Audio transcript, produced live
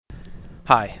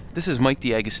Hi, this is Mike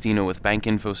DiAgostino with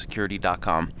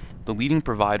BankInfoSecurity.com, the leading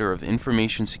provider of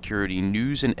information security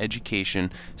news and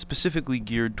education specifically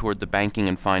geared toward the banking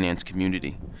and finance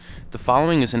community. The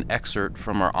following is an excerpt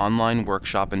from our online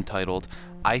workshop entitled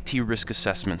IT Risk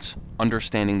Assessments: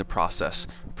 Understanding the Process,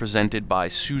 presented by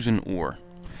Susan Orr.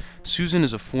 Susan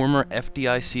is a former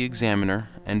FDIC examiner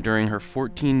and during her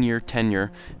 14-year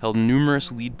tenure held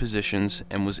numerous lead positions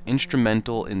and was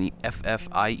instrumental in the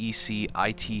FFIEC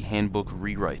IT handbook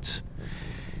rewrites.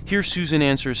 Here Susan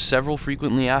answers several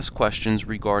frequently asked questions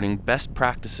regarding best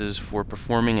practices for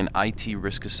performing an IT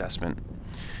risk assessment.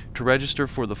 To register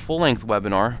for the full-length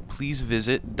webinar, please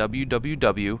visit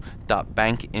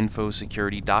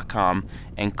www.bankinfosecurity.com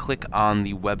and click on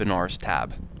the Webinars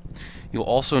tab. You'll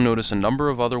also notice a number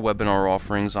of other webinar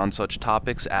offerings on such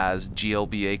topics as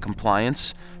GLBA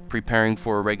compliance, preparing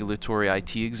for a regulatory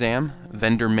IT exam,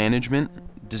 vendor management,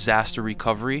 disaster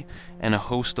recovery, and a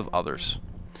host of others.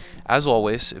 As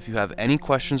always, if you have any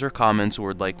questions or comments or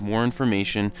would like more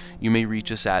information, you may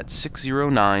reach us at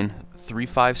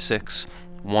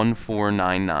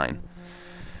 609-356-1499.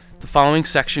 The following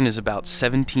section is about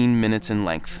 17 minutes in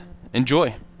length.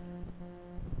 Enjoy!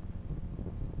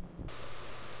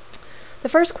 The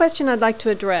first question I'd like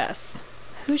to address: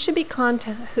 who should be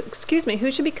conducting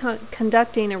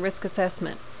a risk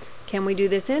assessment? Can we do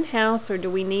this in-house, or do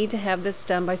we need to have this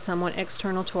done by someone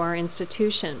external to our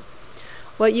institution?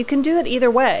 Well, you can do it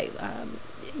either way.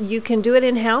 You can do it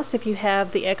in-house if you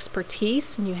have the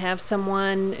expertise and you have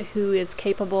someone who is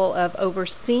capable of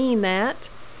overseeing that,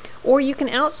 or you can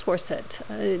outsource it.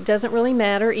 It doesn't really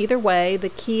matter either way. The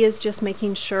key is just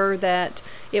making sure that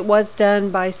it was done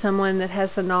by someone that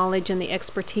has the knowledge and the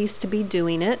expertise to be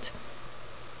doing it,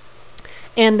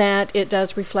 and that it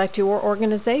does reflect your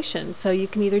organization. So you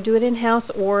can either do it in-house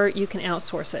or you can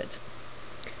outsource it.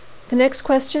 The next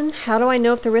question: how do I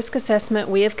know if the risk assessment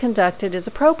we have conducted is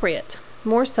appropriate?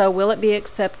 More so, will it be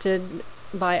accepted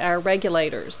by our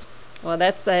regulators? Well,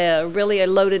 that's really a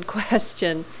loaded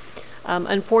question.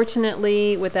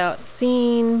 Unfortunately, without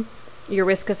seeing your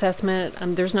risk assessment,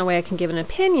 there's no way I can give an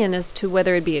opinion as to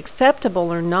whether it'd be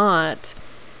acceptable or not.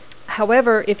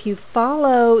 However, if you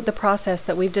follow the process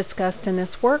that we've discussed in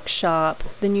this workshop,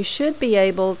 then you should be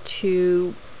able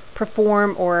to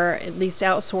perform, or at least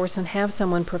outsource and have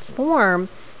someone perform,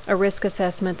 a risk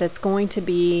assessment that's going to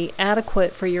be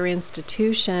adequate for your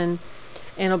institution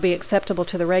and will be acceptable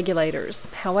to the regulators.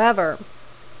 However,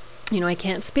 I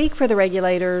can't speak for the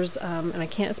regulators, and I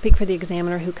can't speak for the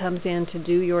examiner who comes in to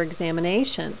do your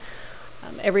examination.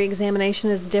 Every examination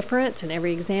is different, and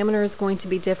every examiner is going to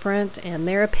be different, and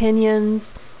their opinions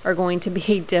are going to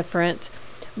be different.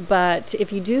 But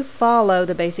if you do follow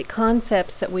the basic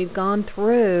concepts that we've gone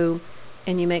through,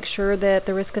 and you make sure that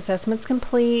the risk assessment's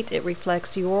complete, it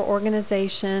reflects your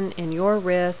organization and your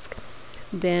risk,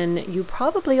 then you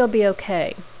probably will be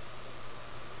okay.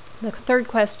 The third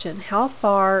question: how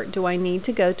far do I need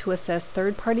to go to assess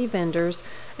third-party vendors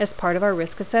as part of our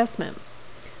risk assessment?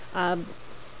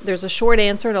 There's a short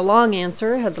answer and a long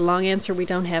answer. The long answer we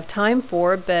don't have time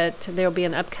for, but there'll be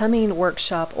an upcoming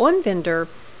workshop on vendor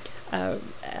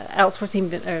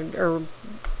outsourcing or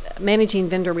managing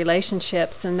vendor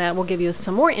relationships, and that will give you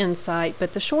some more insight.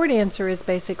 But the short answer is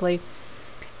basically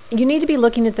you need to be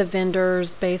looking at the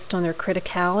vendors based on their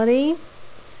criticality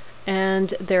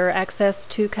and their access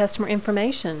to customer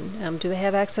information. Do they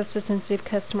have access to sensitive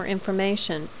customer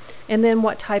information? And then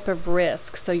what type of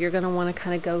risk? So you're going to want to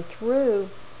kind of go through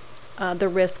the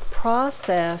risk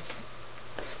process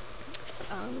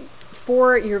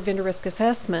for your vendor risk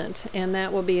assessment, and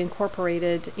that will be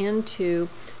incorporated into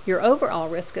your overall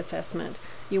risk assessment.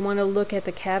 You want to look at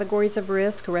the categories of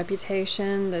risk: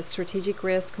 reputation, the strategic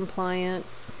risk, compliance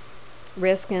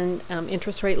risk, and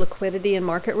interest rate, liquidity, and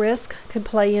market risk could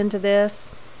play into this.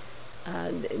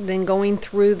 Then going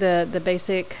through the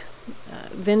basic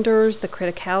vendors, the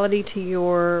criticality to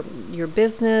your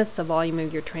business, the volume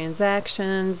of your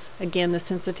transactions, again, the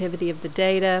sensitivity of the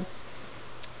data.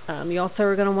 You also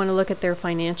are going to want to look at their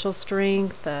financial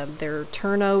strength, their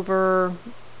turnover,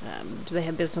 do they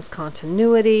have business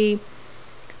continuity,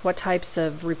 what types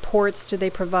of reports do they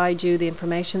provide you, the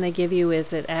information they give you,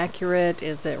 is it accurate,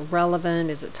 is it relevant,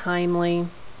 is it timely?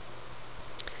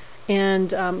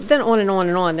 And then on and on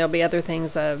and on. There'll be other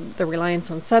things, the reliance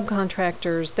on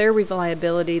subcontractors, their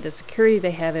reliability, the security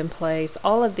they have in place,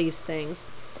 all of these things.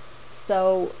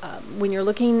 So when you're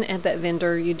looking at that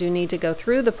vendor, you do need to go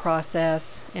through the process.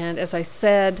 And as I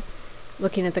said,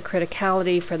 looking at the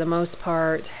criticality for the most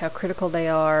part, how critical they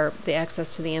are, the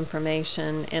access to the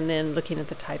information, and then looking at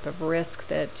the type of risk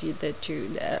that you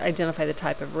identify the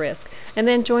type of risk. And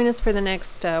then join us for the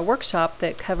next workshop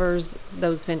that covers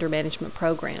those vendor management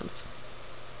programs.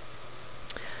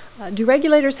 Do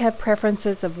regulators have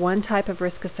preferences of one type of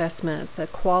risk assessment, the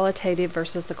qualitative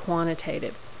versus the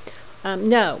quantitative?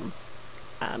 No.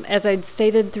 As I'd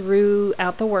stated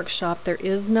throughout the workshop, there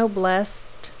is no blessed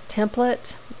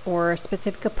template or a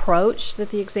specific approach that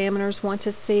the examiners want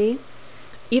to see.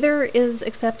 Either is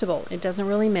acceptable. It doesn't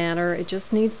really matter. It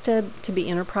just needs to be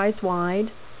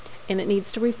enterprise-wide, and it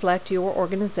needs to reflect your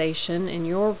organization and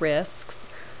your risks,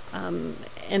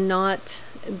 and not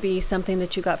be something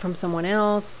that you got from someone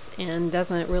else and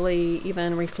doesn't really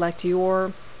even reflect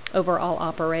your overall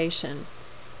operation.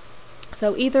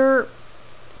 So either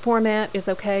format is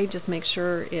okay, just make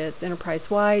sure it's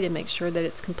enterprise-wide and make sure that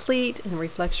it's complete and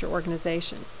reflects your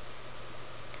organization.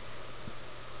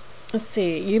 Let's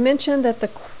see, you mentioned that the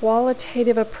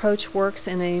qualitative approach works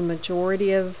in a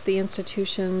majority of the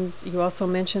institutions. You also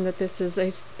mentioned that this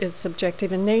is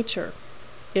subjective in nature.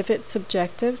 If it's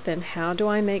subjective, then how do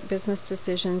I make business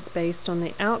decisions based on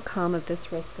the outcome of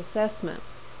this risk assessment?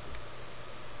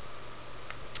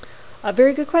 A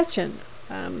very good question.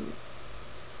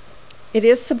 It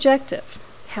is subjective.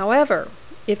 However,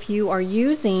 if you are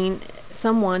using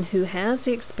someone who has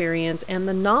the experience and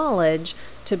the knowledge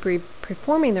to be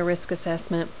performing the risk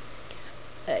assessment,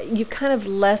 you kind of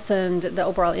lessened the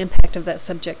overall impact of that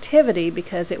subjectivity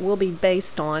because it will be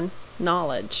based on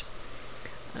knowledge.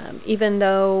 Even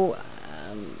though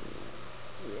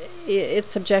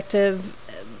it's subjective,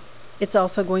 it's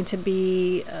also going to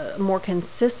be more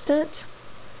consistent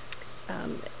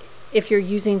if you're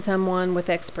using someone with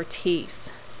expertise.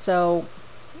 So,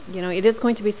 it is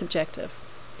going to be subjective,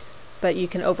 but you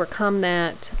can overcome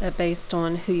that based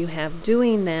on who you have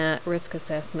doing that risk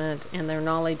assessment and their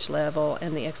knowledge level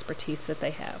and the expertise that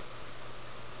they have.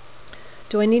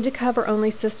 Do I need to cover only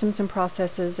systems and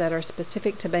processes that are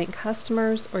specific to bank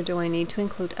customers, or do I need to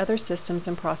include other systems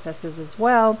and processes as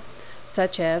well,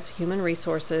 such as human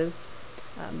resources,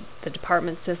 the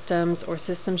department systems, or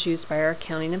systems used by our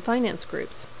accounting and finance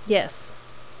groups? Yes.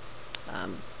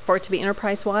 For it to be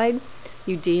enterprise-wide,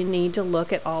 you do need to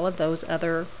look at all of those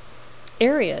other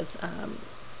areas.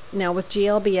 Now with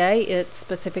GLBA, it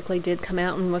specifically did come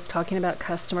out and was talking about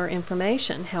customer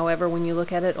information. However, when you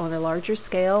look at it on a larger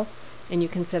scale and you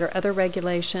consider other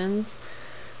regulations,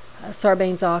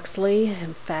 Sarbanes-Oxley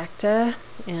and FACTA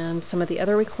and some of the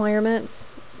other requirements,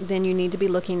 then you need to be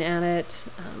looking at it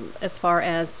as far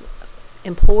as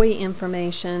employee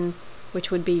information,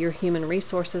 which would be your human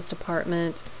resources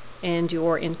department, and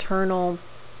your internal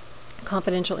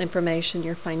confidential information,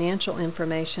 your financial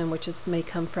information, which may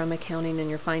come from accounting and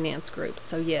your finance groups.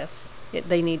 So yes,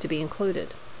 they need to be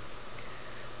included.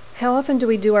 How often do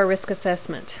we do our risk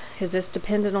assessment? Is this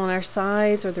dependent on our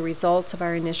size or the results of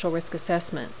our initial risk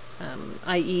assessment,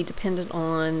 i.e. dependent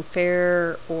on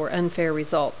fair or unfair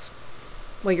results?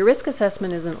 Well, your risk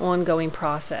assessment is an ongoing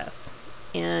process,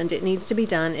 and it needs to be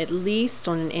done at least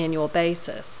on an annual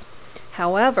basis.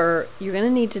 However, you're going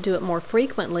to need to do it more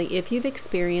frequently if you've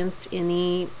experienced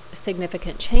any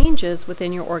significant changes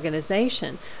within your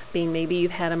organization, being maybe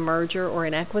you've had a merger or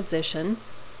an acquisition.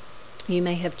 You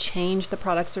may have changed the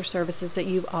products or services that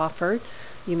you've offered.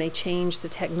 You may change the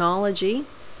technology,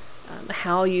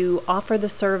 how you offer the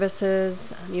services.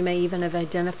 You may even have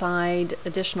identified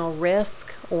additional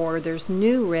risk, or there's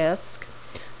new risk.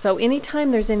 So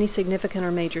anytime there's any significant or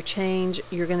major change,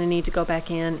 you're going to need to go back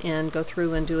in and go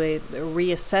through and do a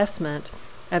reassessment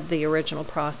of the original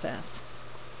process.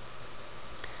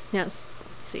 Now,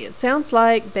 see, it sounds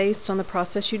like based on the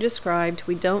process you described,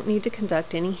 we don't need to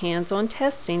conduct any hands-on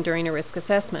testing during a risk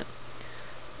assessment.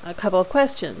 A couple of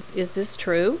questions. Is this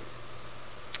true?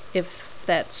 If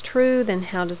that's true, then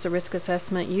how does the risk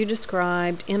assessment you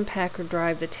described impact or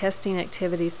drive the testing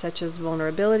activities such as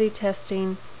vulnerability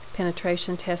testing,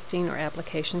 penetration testing, or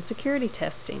application security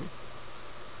testing?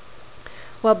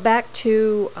 Well, back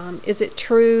to, is it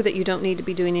true that you don't need to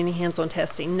be doing any hands-on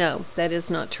testing? No, that is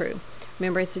not true.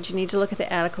 Remember, I said you need to look at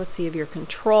the adequacy of your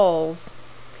controls,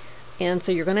 and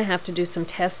so you're going to have to do some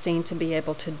testing to be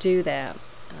able to do that.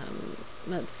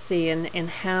 Let's see, and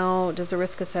how does a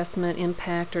risk assessment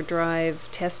impact or drive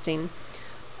testing?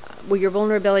 Well, your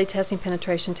vulnerability testing,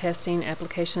 penetration testing,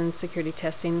 application security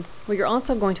testing, well, you're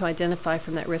also going to identify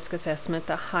from that risk assessment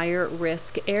the higher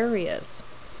risk areas,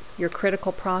 your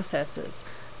critical processes.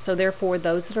 So therefore,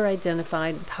 those that are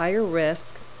identified with higher risk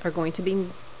are going to be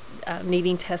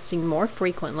needing testing more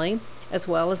frequently, as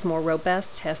well as more robust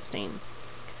testing.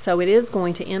 So it is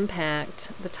going to impact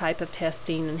the type of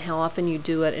testing and how often you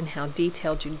do it and how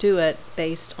detailed you do it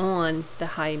based on the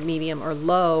high, medium, or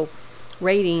low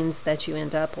ratings that you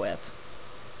end up with.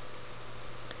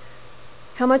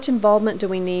 How much involvement do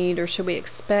we need or should we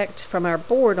expect from our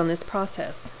board on this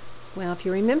process? Well, if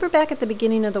you remember back at the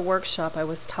beginning of the workshop, I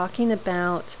was talking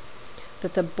about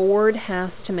that the board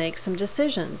has to make some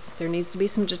decisions. There needs to be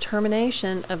some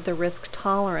determination of the risk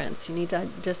tolerance. You need to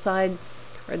decide,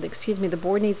 the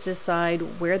board needs to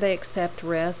decide where they accept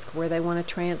risk, where they want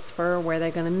to transfer, where they're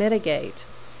going to mitigate.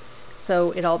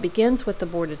 So it all begins with the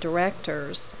board of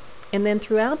directors. And then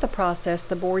throughout the process,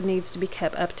 the board needs to be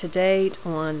kept up to date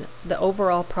on the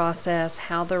overall process,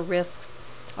 how the risks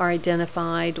are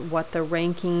identified, what the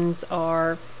rankings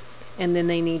are, and then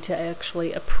they need to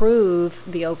actually approve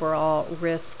the overall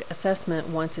risk assessment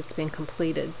once it's been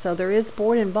completed. So there is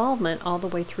board involvement all the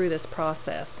way through this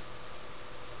process.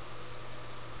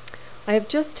 I have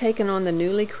just taken on the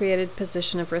newly created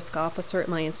position of risk officer at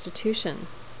my institution.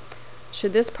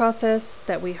 Should this process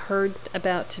that we heard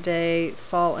about today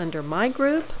fall under my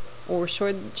group, or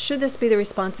should this be the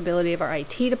responsibility of our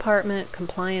IT department,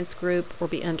 compliance group, or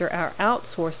be under our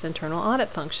outsourced internal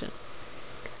audit function?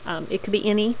 It could be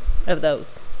any of those.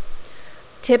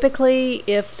 Typically,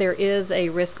 if there is a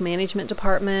risk management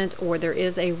department or there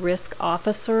is a risk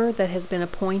officer that has been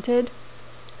appointed,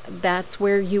 that's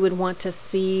where you would want to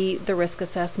see the risk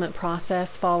assessment process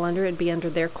fall under. It'd be under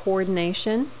their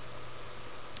coordination.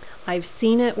 I've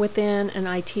seen it within an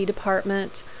IT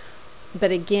department,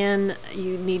 but again,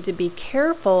 you need to be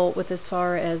careful with as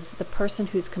far as the person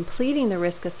who's completing the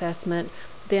risk assessment,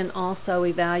 then also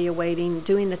evaluating,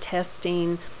 doing the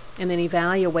testing, and then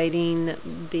evaluating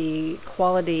the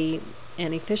quality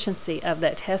and efficiency of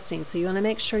that testing. So you want to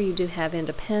make sure you do have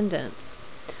independence.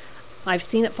 I've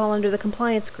seen it fall under the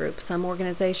compliance group. Some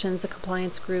organizations, the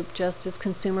compliance group just is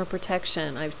consumer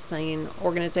protection. I've seen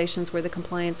organizations where the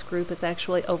compliance group is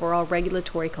actually overall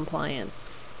regulatory compliance,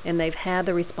 and they've had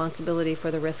the responsibility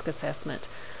for the risk assessment.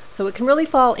 So it can really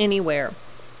fall anywhere.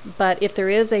 But if there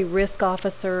is a risk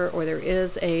officer or there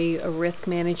is a risk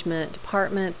management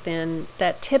department, then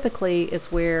that typically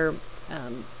is where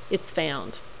it's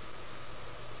found.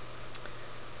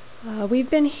 We've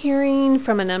been hearing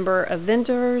from a number of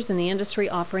vendors in the industry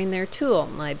offering their tool.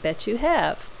 I bet you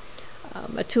have.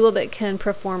 A tool that can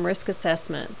perform risk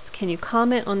assessments. Can you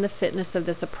comment on the fitness of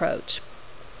this approach?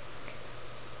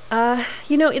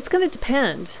 It's going to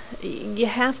depend.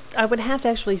 I would have to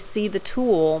actually see the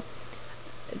tool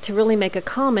to really make a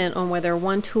comment on whether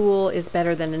one tool is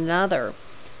better than another.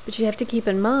 But you have to keep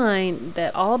in mind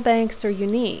that all banks are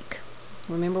unique.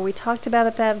 Remember, we talked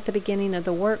about that at the beginning of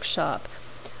the workshop.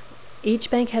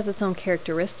 Each bank has its own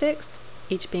characteristics.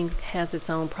 Each bank has its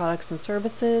own products and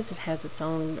services. It has its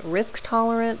own risk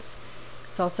tolerance.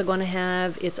 It's also going to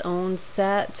have its own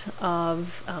set of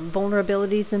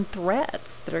vulnerabilities and threats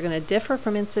that are going to differ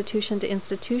from institution to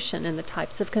institution, and the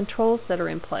types of controls that are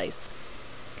in place.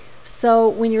 So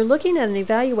when you're looking at and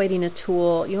evaluating a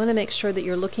tool, you want to make sure that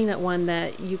you're looking at one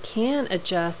that you can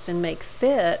adjust and make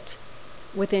fit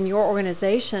within your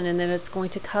organization, and then it's going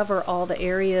to cover all the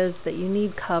areas that you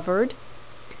need covered,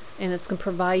 and it's going to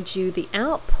provide you the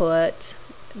output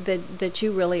that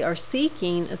you really are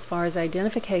seeking as far as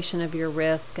identification of your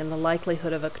risk and the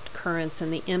likelihood of occurrence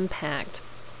and the impact.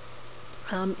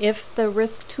 If the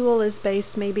risk tool is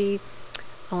based maybe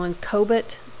on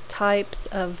COBIT types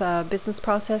of business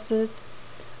processes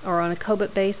or on a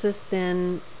COBIT basis,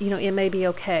 then it may be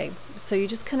okay. So you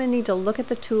just kind of need to look at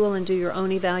the tool and do your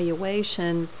own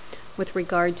evaluation with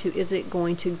regard to, is it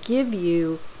going to give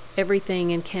you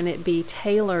everything and can it be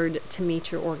tailored to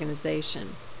meet your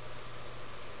organization?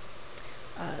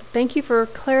 Thank you for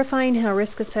clarifying how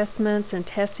risk assessments and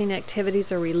testing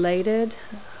activities are related.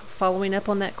 Following up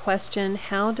on that question,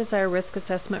 how does our risk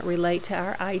assessment relate to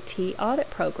our IT audit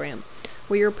program?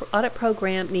 Well, your audit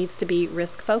program needs to be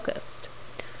risk focused.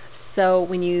 So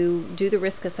when you do the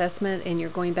risk assessment and you're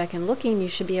going back and looking, you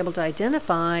should be able to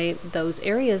identify those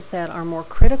areas that are more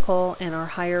critical and are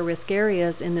higher risk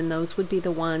areas, and then those would be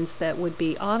the ones that would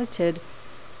be audited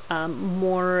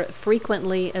more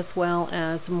frequently as well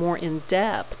as more in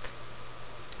depth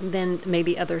than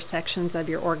maybe other sections of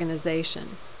your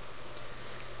organization.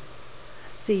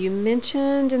 So you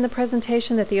mentioned in the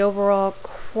presentation that the overall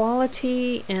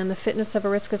quality and the fitness of a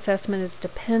risk assessment is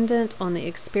dependent on the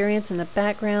experience and the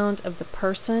background of the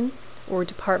person or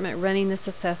department running this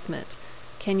assessment.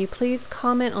 Can you please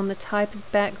comment on the type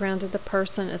of background of the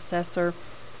person assessor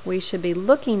we should be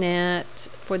looking at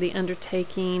for the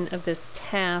undertaking of this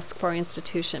task for our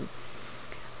institution?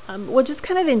 Well, just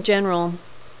kind of in general,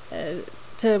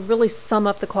 to really sum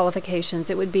up the qualifications,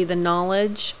 it would be the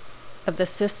knowledge of the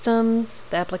systems,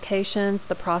 the applications,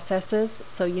 the processes.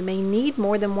 So you may need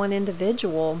more than one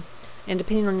individual, and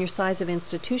depending on your size of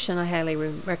institution, I highly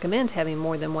recommend having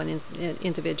more than one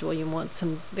individual. You want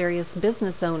some various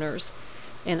business owners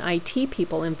and IT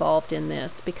people involved in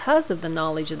this because of the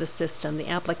knowledge of the system, the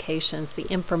applications, the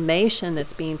information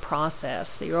that's being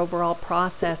processed, your overall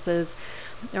processes.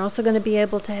 They're also going to be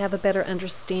able to have a better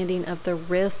understanding of the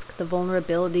risk, the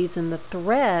vulnerabilities, and the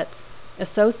threats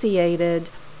associated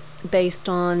based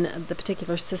on the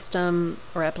particular system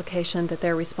or application that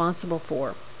they're responsible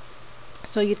for.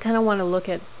 So you'd kind of want to look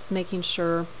at making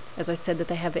sure, as I said, that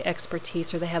they have the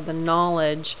expertise or they have the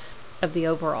knowledge of the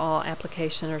overall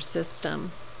application or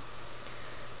system.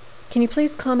 Can you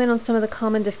please comment on some of the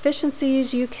common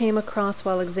deficiencies you came across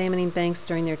while examining banks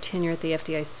during their tenure at the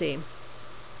FDIC?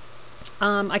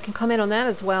 I can comment on that,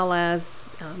 as well as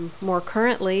more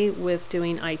currently with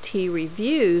doing IT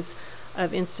reviews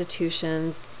of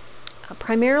institutions.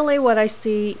 Primarily what I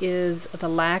see is the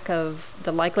lack of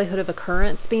the likelihood of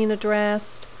occurrence being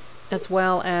addressed, as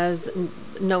well as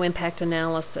no impact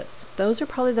analysis. Those are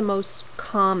probably the most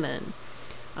common.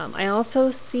 I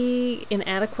also see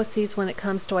inadequacies when it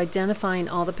comes to identifying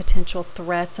all the potential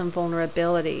threats and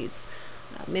vulnerabilities.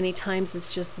 Many times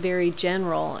it's just very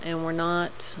general, and we're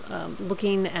not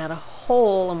looking at a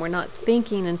whole, and we're not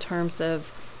thinking in terms of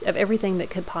everything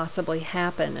that could possibly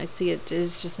happen. I see it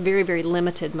is just very, very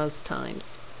limited most times.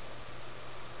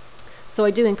 So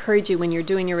I do encourage you, when you're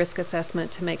doing your risk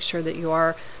assessment, to make sure that you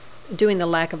are doing the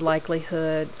lack of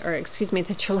likelihood,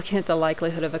 that you're looking at the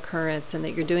likelihood of occurrence, and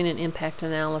that you're doing an impact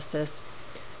analysis,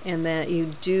 and that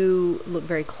you do look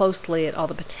very closely at all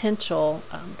the potential,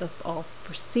 all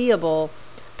foreseeable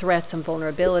threats and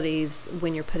vulnerabilities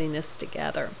when you're putting this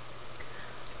together.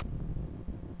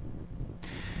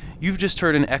 You've just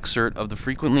heard an excerpt of the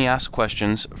frequently asked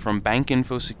questions from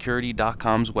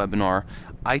BankInfoSecurity.com's webinar,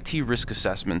 IT Risk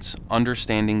Assessments,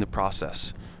 Understanding the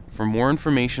Process. For more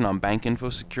information on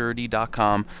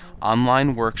BankInfoSecurity.com,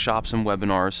 online workshops and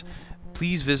webinars,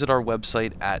 please visit our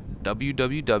website at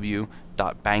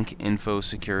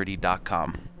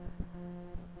www.bankinfosecurity.com.